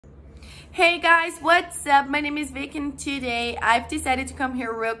Hey guys, what's up? My name is Vic and today I've decided to come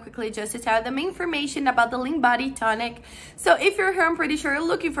here real quickly just to tell them information about the Lean Body Tonic. So if you're here, I'm pretty sure you're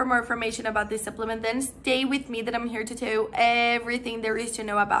looking for more information about this supplement, then stay with me that I'm here to tell you everything there is to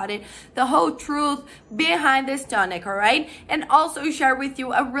know about it, the whole truth behind this tonic, all right? And also share with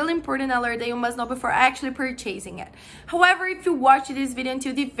you a really important alert that you must know before actually purchasing it. However, if you watch this video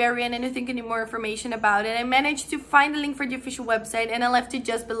until the very end and you think you need more information about it, I managed to find the link for the official website and I left it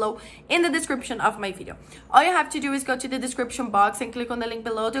just below in the description of my video. All you have to do is go to the description box and click on the link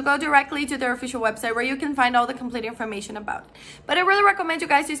below to go directly to their official website where you can find all the complete information about it. But I really recommend you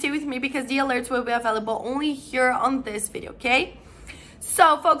guys to stay with me because the alerts will be available only here on this video, okay?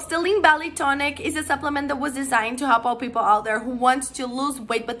 So folks, the Lean Body Tonic is a supplement that was designed to help all people out there who want to lose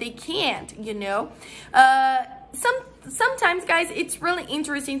weight but they can't, you know. Sometimes guys, it's really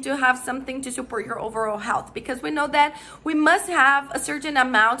interesting to have something to support your overall health because we know that we must have a certain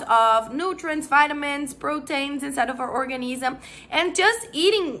amount of nutrients, vitamins, proteins inside of our organism, and just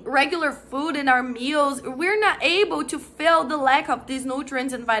eating regular food in our meals, we're not able to fill the lack of these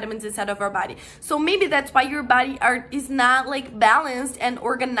nutrients and vitamins inside of our body. So maybe that's why your body is not like balanced and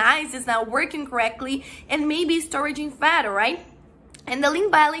organized, is not working correctly, and maybe storing fat, all right? And the Lean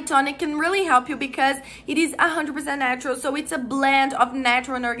Body Tonic can really help you because it is 100% natural. So it's a blend of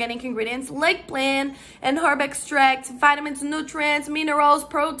natural and organic ingredients like plant and herb extracts, vitamins, nutrients, minerals,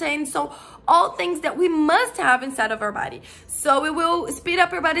 proteins. So all things that we must have inside of our body. So it will speed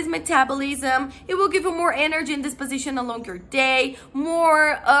up your body's metabolism. It will give you more energy and disposition along your day.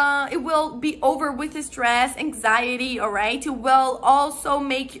 It will be over with stress, anxiety, all right? It will also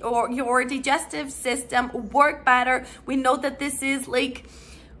make your digestive system work better. We know that this is like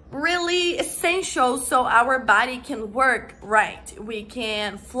really essential so our body can work right. We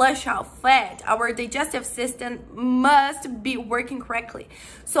can flush out fat. Our digestive system must be working correctly.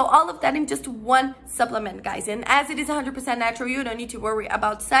 So all of that in just one supplement, guys. And as it is 100% natural, you don't need to worry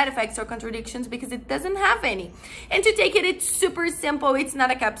about side effects or contradictions because it doesn't have any. And to take it, it's super simple. It's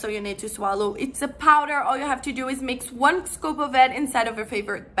not a capsule you need to swallow. It's a powder. All you have to do is mix 1 scoop of it inside of your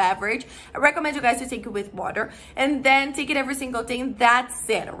favorite beverage. I recommend you guys to take it with water and then take it every single day, and that's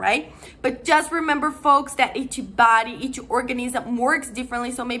it, right? But just remember, folks, that each body, each organism works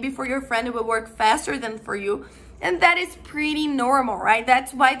differently. So maybe for your friend, it will work faster than for you. And that is pretty normal, right?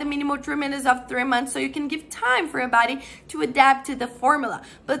 That's why the minimal treatment is of 3 months, so you can give time for your body to adapt to the formula.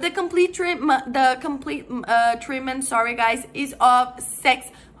 But the complete treatment, sorry guys, is of 6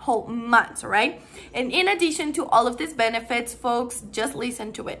 whole months, right? And in addition to all of these benefits, folks, just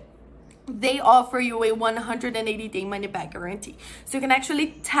listen to it. They offer you a 180-day money-back guarantee. So you can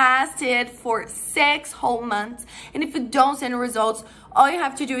actually test it for 6 whole months. And if you don't see any results, all you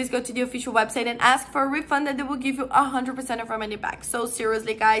have to do is go to the official website and ask for a refund, and they will give you 100% of your money back. So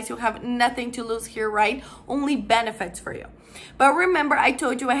seriously, guys, you have nothing to lose here, right? Only benefits for you. But remember, I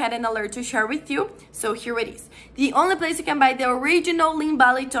told you I had an alert to share with you. So here it is. The only place you can buy the original Lean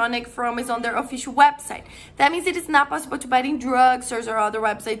Body Tonic from is on their official website. That means it is not possible to buy it in drugstores or other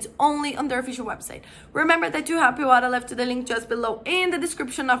websites, only on their official website. Remember that to help you out, I left the link just below in the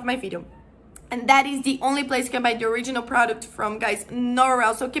description of my video. And that is the only place you can buy the original product from, guys, nowhere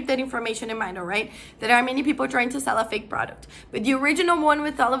else. So keep that information in mind, all right? There are many people trying to sell a fake product. But the original one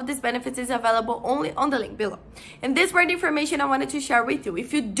with all of these benefits is available only on the link below. And this was the information I wanted to share with you.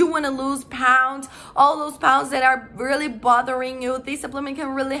 If you do want to lose pounds, all those pounds that are really bothering you, this supplement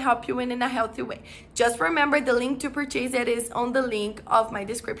can really help you in a healthy way. Just remember, the link to purchase it is on the link of my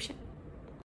description.